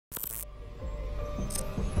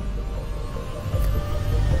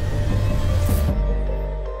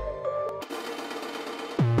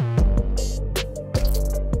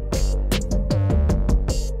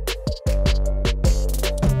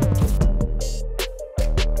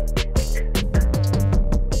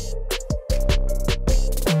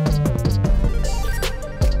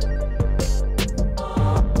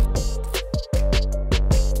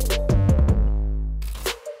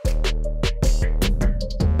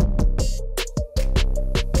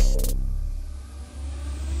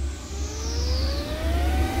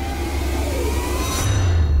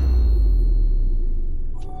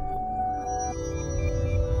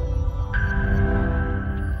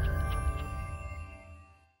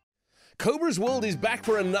Cobras World is back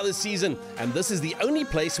for another season, and this is the only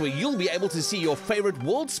place where you'll be able to see your favorite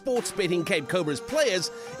World Sports Betting Cape Cobras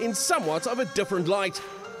players in somewhat of a different light.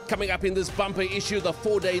 Coming up in this bumper issue, the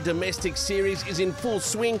 4-day domestic series is in full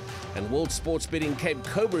swing, and World Sports Betting Cape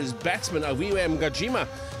Cobras batsman Aviwe Mgijima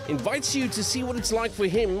invites you to see what it's like for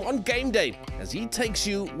him on game day, as he takes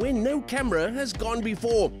you where no camera has gone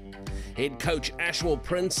before. Head coach Ashwell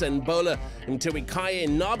Prince and bowler Mthiwekhaya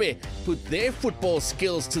Nabe put their football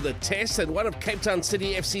skills to the test at one of Cape Town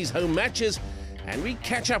City FC's home matches, and we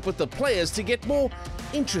catch up with the players to get more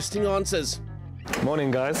interesting answers.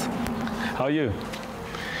 Morning, guys. How are you?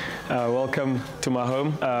 Welcome to my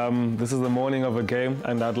home. This is the morning of a game,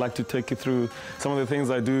 and I'd like to take you through some of the things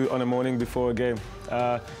I do on a morning before a game.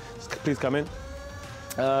 Please come in.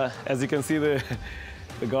 As you can see, the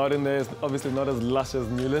garden there is obviously not as lush as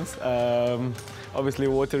Newlands. Obviously,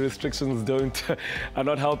 water restrictions are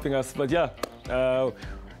not helping us. But yeah,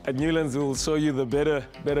 at Newlands, we'll show you the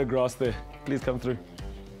better grass there. Please come through.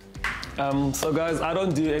 So guys, I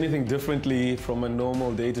don't do anything differently from a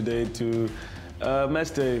normal day-to-day to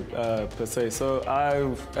match day per se. So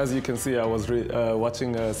as you can see, I was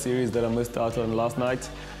watching a series that I missed out on last night.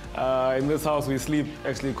 In this house, we sleep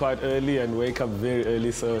actually quite early and wake up very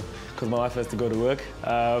early, so because my wife has to go to work.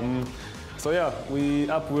 So yeah,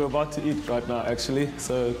 we're about to eat right now actually.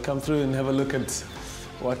 So come through and have a look at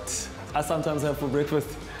what I sometimes have for breakfast.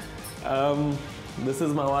 This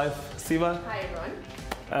is my wife, Siva. Hi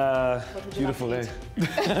everyone. What would you beautiful, like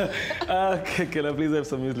eh? Can I please have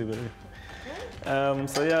some muesli, baby?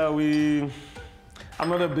 So yeah, I'm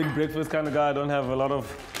not a big breakfast kind of guy. I don't have a lot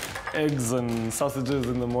of eggs and sausages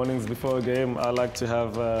in the mornings before a game. I like to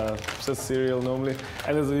have just cereal normally.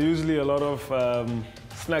 And there's usually a lot of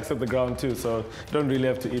snacks at the ground too, so you don't really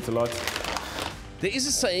have to eat a lot. There is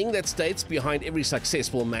a saying that states behind every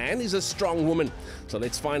successful man is a strong woman. So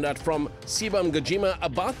let's find out from Siba Mgijima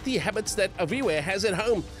about the habits that Aviwe has at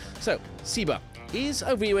home. So, Siba, is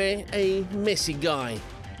Aviwe a messy guy?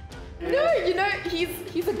 No, you know,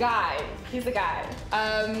 he's a guy. He's a guy.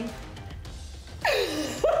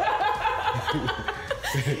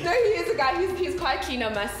 No, he is a guy. He's quite clean, I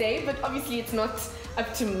must say, but obviously it's not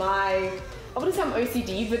up to I wouldn't say I'm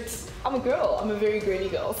OCD, but I'm a girl. I'm a very girly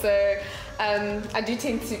girl. So I do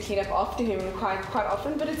tend to clean up after him quite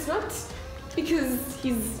often, but it's not because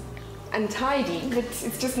he's untidy, but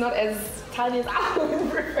it's just not as tidy as I would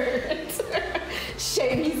prefer it.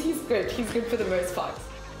 Shame, he's good. He's good for the most part.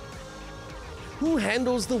 Who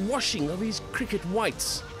handles the washing of his cricket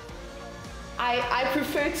whites? I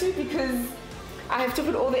prefer to, because I have to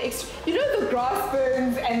put all the extra, you know, the grass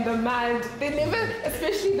burns and the mud, they never,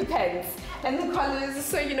 especially the pants and the collars,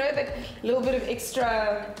 so you know that little bit of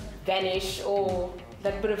extra vanish or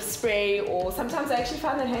that bit of spray, or sometimes I actually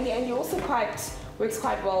find that handy, and he also works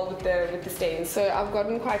quite well with the stains, so I've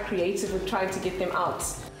gotten quite creative with trying to get them out.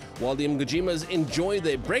 While the Mgijimas enjoy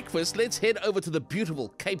their breakfast, let's head over to the beautiful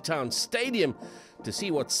Cape Town Stadium to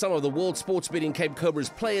see what some of the World Sports Betting Cape Cobras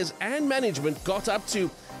players and management got up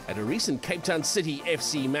to at a recent Cape Town City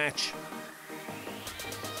FC match.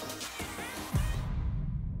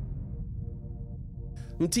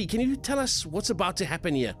 Mti, can you tell us what's about to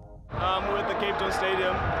happen here? We're at the Cape Town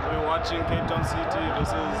Stadium. We're watching Cape Town City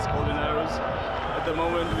versus Golden Arrows. At the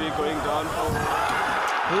moment, we're going down for...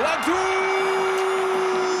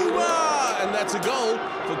 And that's a goal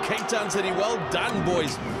for Cape Town City. Well done,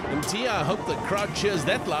 boys. Mti, I hope the crowd cheers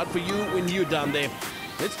that loud for you when you're down there.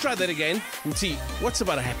 Let's try that again. Mti, what's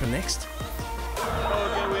about to happen next?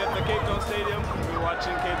 Okay, we're at the Cape Town Stadium. We're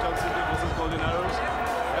watching Cape Town City versus Golden Arrows.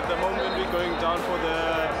 At the moment, we're going down for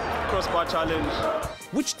the crossbar challenge.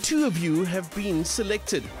 Which two of you have been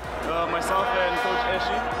selected? Myself and Coach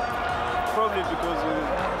Ashwell. Probably because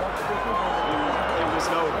it was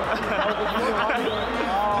snow.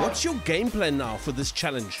 What's your game plan now for this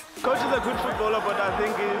challenge? Coach is a good footballer, but I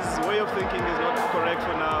think his way of thinking is not correct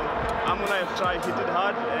for now. I'm going to try hit it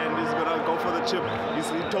hard, and he's going to go for the chip.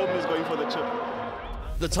 He told me he's going for the chip.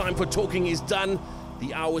 The time for talking is done.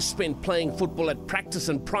 The hours spent playing football at practice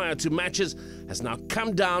and prior to matches has now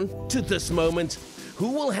come down to this moment.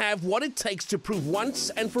 Who will have what it takes to prove once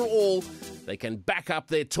and for all they can back up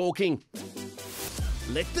their talking?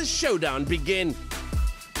 Let the showdown begin.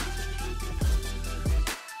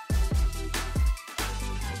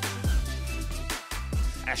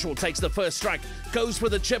 Ashwell takes the first strike, goes for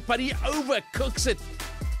the chip, but he overcooks it.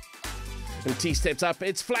 Mti steps up,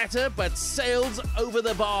 it's flatter, but sails over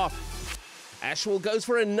the bar. Ashwell goes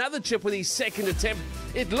for another chip with his second attempt.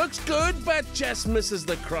 It looks good, but just misses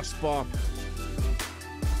the crossbar.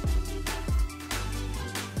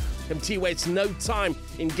 Mti waits no time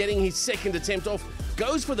in getting his second attempt off,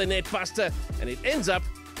 goes for the net buster, and it ends up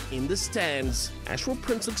in the stands. Ashwell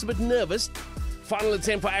Prince looks a bit nervous. Final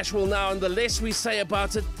attempt for Ashwell now, and the less we say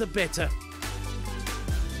about it, the better.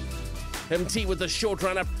 MT with the short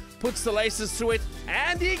run-up, puts the laces through it,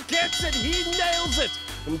 and he gets it! He nails it!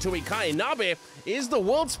 Mthiwekhaya Nabe is the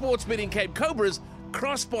World Sports Betting Cape Cobras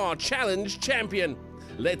Crossbar Challenge champion.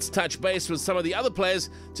 Let's touch base with some of the other players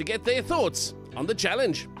to get their thoughts on the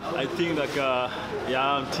challenge. I think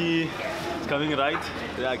MT is coming right.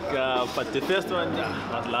 But the first one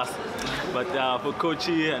was last. But for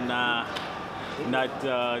Coachy and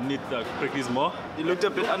need to practice more. He looked a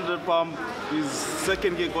bit under the pump. His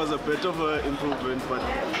second kick was a bit of an improvement, but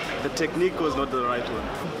the technique was not the right one.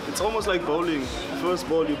 It's almost like bowling. First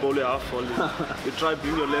ball, you bowl a half volley. You try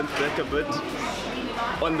bring your length back a bit.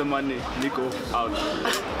 On the money, Nico out.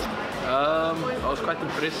 I was quite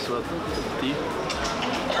impressed with the team,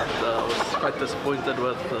 but I was quite disappointed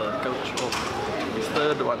with Coach of his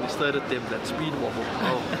third attempt, that speed wobble.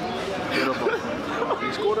 Oh, terrible.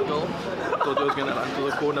 He scored a goal. Thought he was going to run to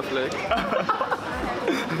the corner flag.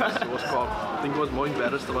 He was calm. I think he was more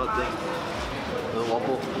embarrassed about the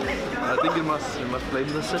wobble. I think he must blame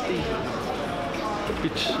the city. The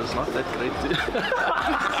pitch is not that great.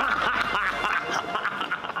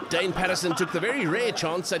 Dane Patterson took the very rare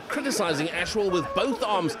chance at criticising Ashwell with both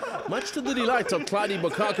arms, much to the delight of Clyde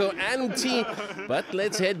Bokako and Mti. But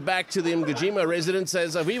let's head back to the Mgijima residence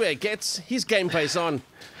as Aviwe gets his game face on.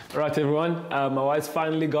 All right, everyone. My wife's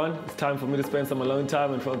finally gone. It's time for me to spend some alone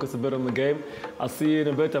time and focus a bit on the game. I'll see you in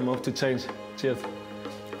a bit. I'm off to change. Cheers.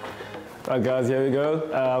 All right, guys, here we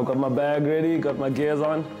go. I've got my bag ready, got my gears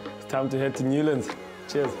on. It's time to head to Newlands.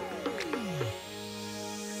 Cheers.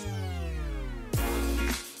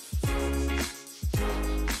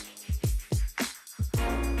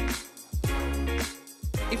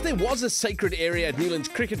 If there was a sacred area at Newlands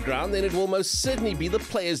Cricket Ground, then it will most certainly be the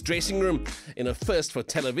players' dressing room. In a first for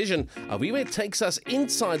television, Aviwe takes us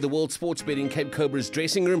inside the World Sports Betting Cape Cobras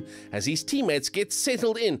dressing room as his teammates get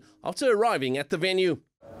settled in after arriving at the venue.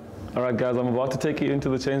 All right, guys, I'm about to take you into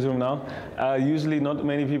the change room now. Usually not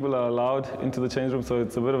many people are allowed into the change room, so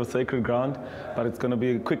it's a bit of a sacred ground, but it's going to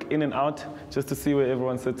be a quick in and out just to see where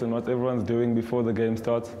everyone sits and what everyone's doing before the game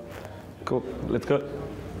starts. Cool, let's go.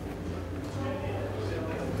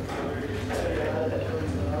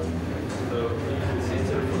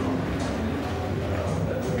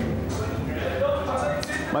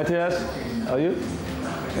 Matthias, how are you?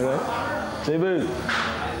 You all right? J-Boo.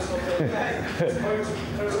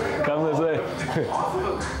 Come this way.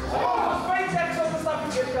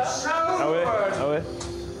 Away.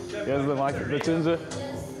 Here's the mic, the ginger.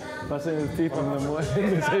 Brushing his teeth in the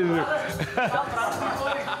change room. I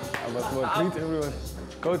must want to treat everyone.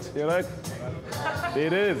 Coach, you all right? There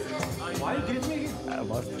it is. Why you getting me? I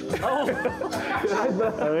must. Oh!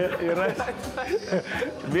 You're right.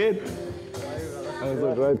 Good.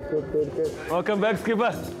 Good. Welcome back,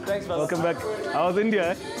 skipper. Thanks, man. Welcome back. How's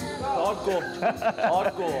India? Hardcore.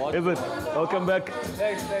 Is it? Welcome back.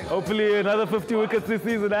 Thanks. Hopefully another 50 wickets this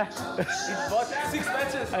season, eh? He's got 6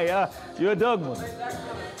 matches. Hey, yeah. You're a dog, man.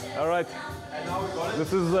 All right.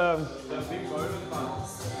 This is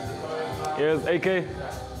here's AK,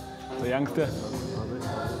 the youngster.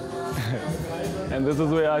 And this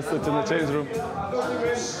is where I sit in the change room.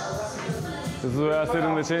 This is where I sit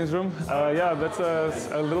in the change room. Yeah, that's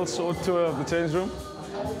a little short tour of the change room.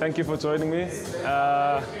 Thank you for joining me.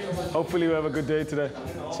 Hopefully we have a good day today.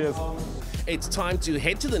 Cheers. It's time to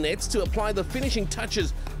head to the nets to apply the finishing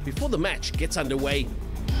touches before the match gets underway.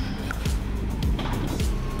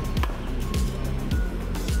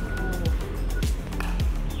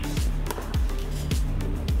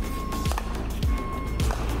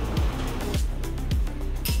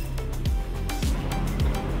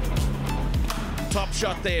 Top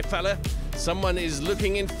shot there, fella. Someone is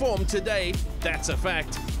looking in form today. That's a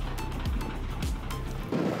fact.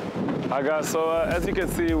 Hi guys, so as you can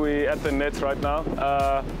see, we're at the net right now.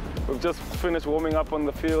 We've just finished warming up on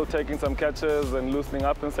the field, taking some catches and loosening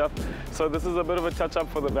up and stuff. So this is a bit of a touch-up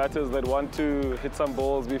for the batters that want to hit some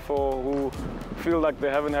balls before, who feel like they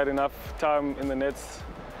haven't had enough time in the nets.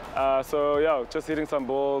 So yeah, just hitting some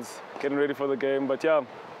balls, getting ready for the game. But yeah,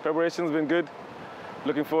 preparation's been good.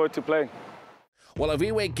 Looking forward to playing. While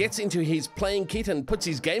Aviwe gets into his playing kit and puts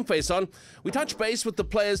his game face on, we touch base with the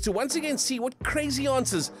players to once again see what crazy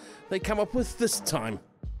answers they come up with this time.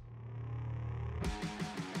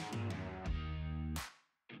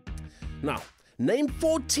 Now, name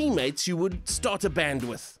 4 teammates you would start a band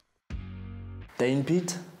with. Dane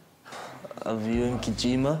Pete, Aviwe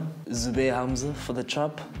Mgijima, Zube Hamza for the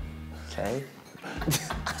chop. Okay.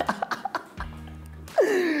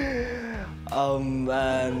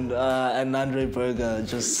 And Andre Berger,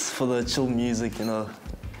 just for the chill music, you know,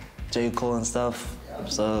 J. Cole and stuff.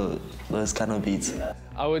 So those kind of beats.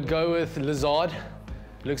 I would go with Lizard.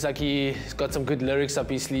 Looks like he's got some good lyrics up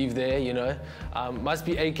his sleeve there, you know. Must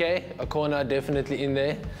be AK, a corner definitely in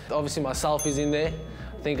there. Obviously myself is in there.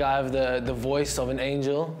 I think I have the voice of an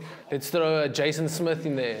angel. Let's throw a Jason Smith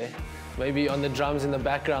in there. Maybe on the drums in the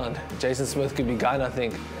background. Jason Smith could be gone, I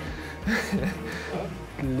think.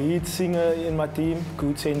 Lead singer in my team,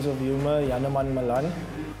 good sense of humor, Janeman Malan.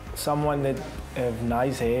 Someone that have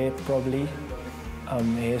nice hair, probably,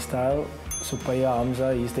 hairstyle. Supaya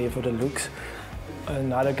Hamza, he's there for the looks.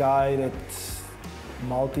 Another guy that's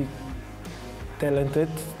multi-talented,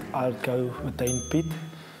 I'll go with Dane Pitt.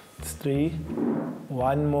 It's 3.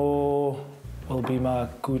 One more will be my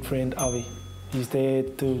good friend Avi. He's there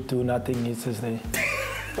to do nothing, he's just there.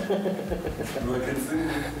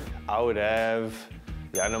 I would have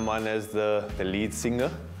Janeman as the lead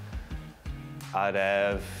singer. I'd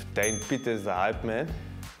have Dane Pitt as the hype man.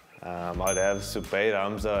 I'd have Supaya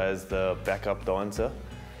Hamza as the backup dancer,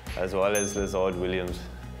 as well as Lizard Williams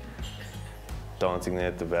dancing there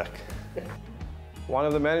at the back. One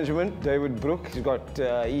of the management, David Brook,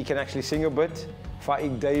 he can actually sing a bit.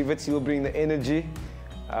 Faik Davids, he'll bring the energy.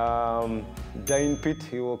 Dane Pitt,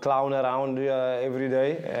 he will clown around every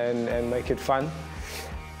day and make it fun.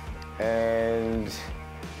 And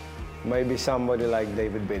maybe somebody like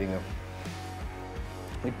David Bedingham.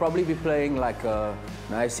 We'd probably be playing like a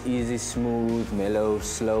nice, easy, smooth, mellow,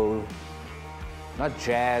 slow, not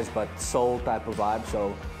jazz, but soul type of vibe.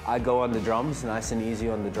 So I'd go on the drums, nice and easy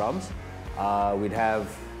on the drums. We'd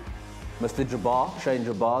have Mr. Jabbar, Shane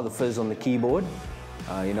Jabbar, the Fizz on the keyboard.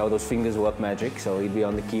 You know, those fingers work magic, so he'd be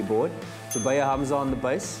on the keyboard. Supaya Hamza on the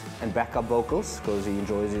bass and backup vocals, because he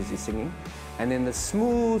enjoys his singing. And then the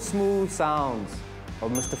smooth, smooth sounds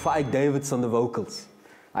of Mr. Faik Davids on the vocals.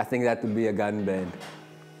 I think that would be a gun band.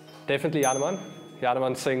 Definitely Janeman.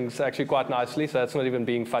 Janeman sings actually quite nicely, so that's not even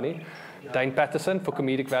being funny. Dane Patterson for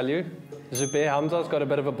comedic value. Supaya Hamza's got a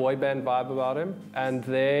bit of a boy band vibe about him. And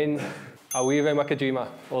then Aviwe Mgijima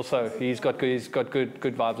also. He's got good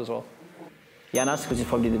vibes as well. Janas, because he's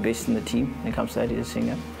probably the best in the team when it comes to that, he's a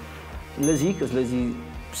singer. Lizzie, because Lizzie's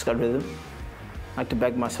got rhythm. I like to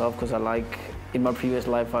back myself because I like, in my previous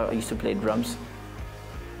life, I used to play drums.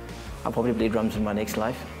 I'll probably play drums in my next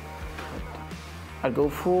life. I'd go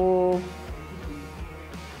for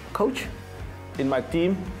Coach. In my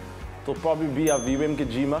team, it'll probably be Aviwe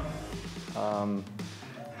Mgijima.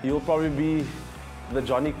 He'll probably be the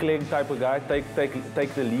Johnny Clegg type of guy,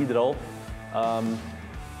 take the lead role.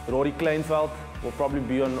 Rory Kleinveld will probably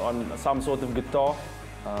be on some sort of guitar.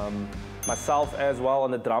 Myself as well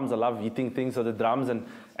on the drums. I love hitting things on the drums.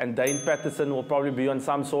 And Dane Patterson will probably be on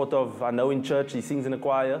some sort of, I know in church he sings in a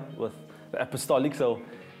choir with the apostolic, so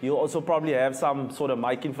he'll also probably have some sort of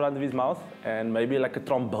mic in front of his mouth and maybe like a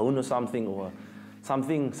trombone or something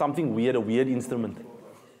weird, a weird instrument.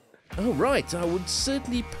 Oh right, I would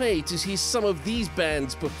certainly pay to see some of these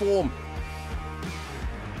bands perform.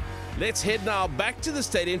 Let's head now back to the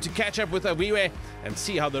stadium to catch up with Aviwe and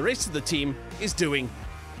see how the rest of the team is doing.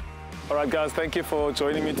 All right, guys, thank you for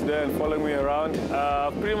joining me today and following me around.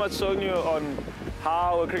 I've pretty much shown you on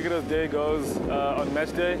how a cricketer's day goes on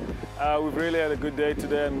match day. We've really had a good day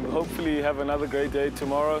today and hopefully have another great day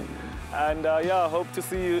tomorrow. And yeah, I hope to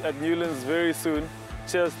see you at Newlands very soon.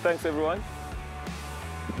 Cheers, thanks everyone.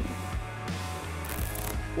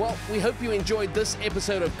 Well, we hope you enjoyed this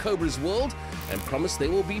episode of Cobra's World and promise there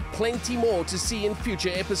will be plenty more to see in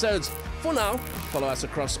future episodes. For now, follow us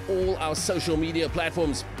across all our social media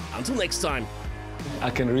platforms. Until next time. I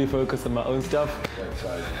can refocus on my own stuff.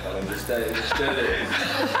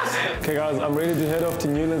 Okay guys, I'm ready to head off to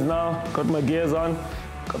Newlands now. Got my gears on,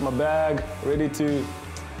 got my bag, ready to...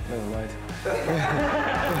 Never mind.